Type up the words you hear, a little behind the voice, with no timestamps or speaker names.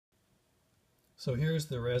So here's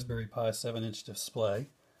the Raspberry Pi 7-inch display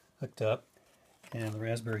hooked up, and the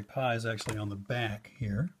Raspberry Pi is actually on the back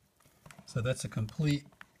here. So that's a complete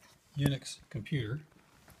Unix computer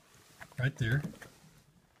right there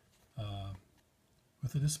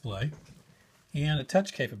with a display and a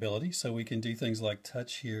touch capability, so we can do things like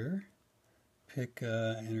touch here, pick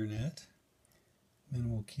internet,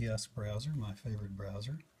 minimal kiosk browser, my favorite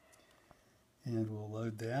browser, and we'll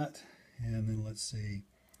load that. And then let's see,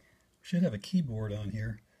 we should have a keyboard on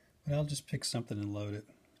here, but I'll just pick something and load it.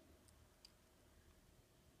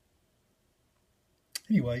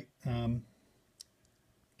 Anyway, can't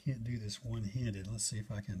do this one-handed. Let's see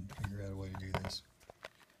if I can figure out a way to do this.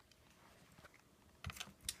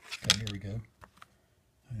 Okay, here we go.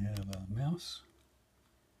 I have a mouse,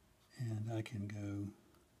 and I can go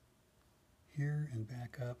here and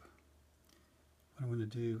back up. What I'm going to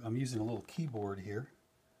do, I'm using a little keyboard here,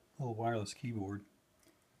 a little wireless keyboard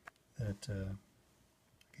that I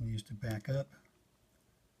can use to back up.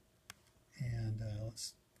 And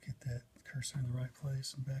let's get that cursor in the right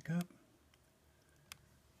place and back up.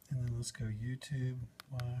 And then let's go YouTube,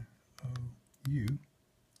 Y-O-U,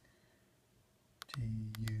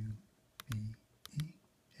 T-U-B-E.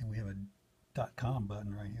 And we have a .com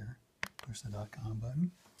button right here. Push the .com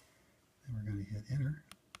button. Then we're going to hit enter.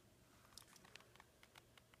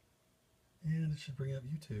 And it should bring up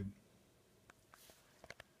YouTube.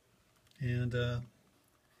 And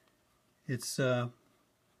it's, you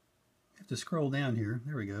have to scroll down here.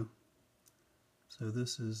 There we go. So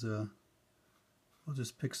this is, we'll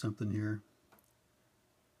just pick something here.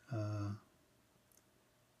 And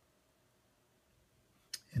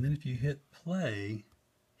then if you hit play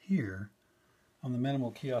here on the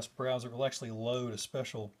Minimal Kiosk browser, it will actually load a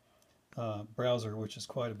special browser, which is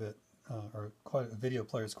quite a bit, or quite a video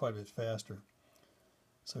player is quite a bit faster.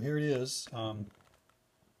 So here it is,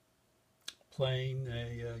 playing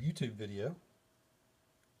a YouTube video.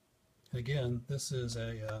 And again, this is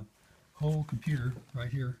a whole computer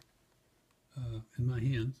right here in my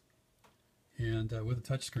hands, and with a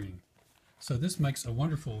touch screen. So this makes a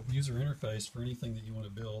wonderful user interface for anything that you want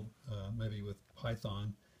to build, maybe with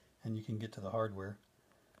Python, and you can get to the hardware.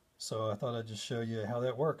 So I thought I'd just show you how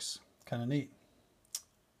that works. Kind of neat.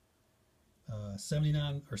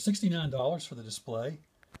 $69 for the display,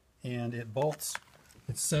 and it bolts.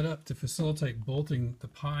 It's set up to facilitate bolting the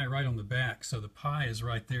Pi right on the back. So the Pi is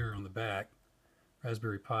right there on the back,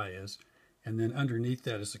 Raspberry Pi is, and then underneath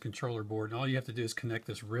that is the controller board. And all you have to do is connect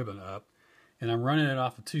this ribbon up. And I'm running it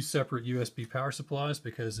off of two separate USB power supplies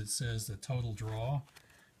because it says the total draw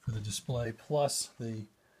for the display plus the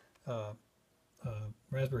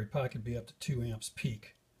Raspberry Pi could be up to 2 amps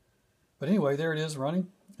peak. But anyway, there it is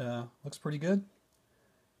running. Looks pretty good.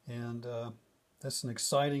 And that's an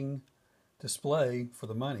exciting display for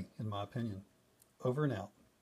the money, in my opinion. Over and out.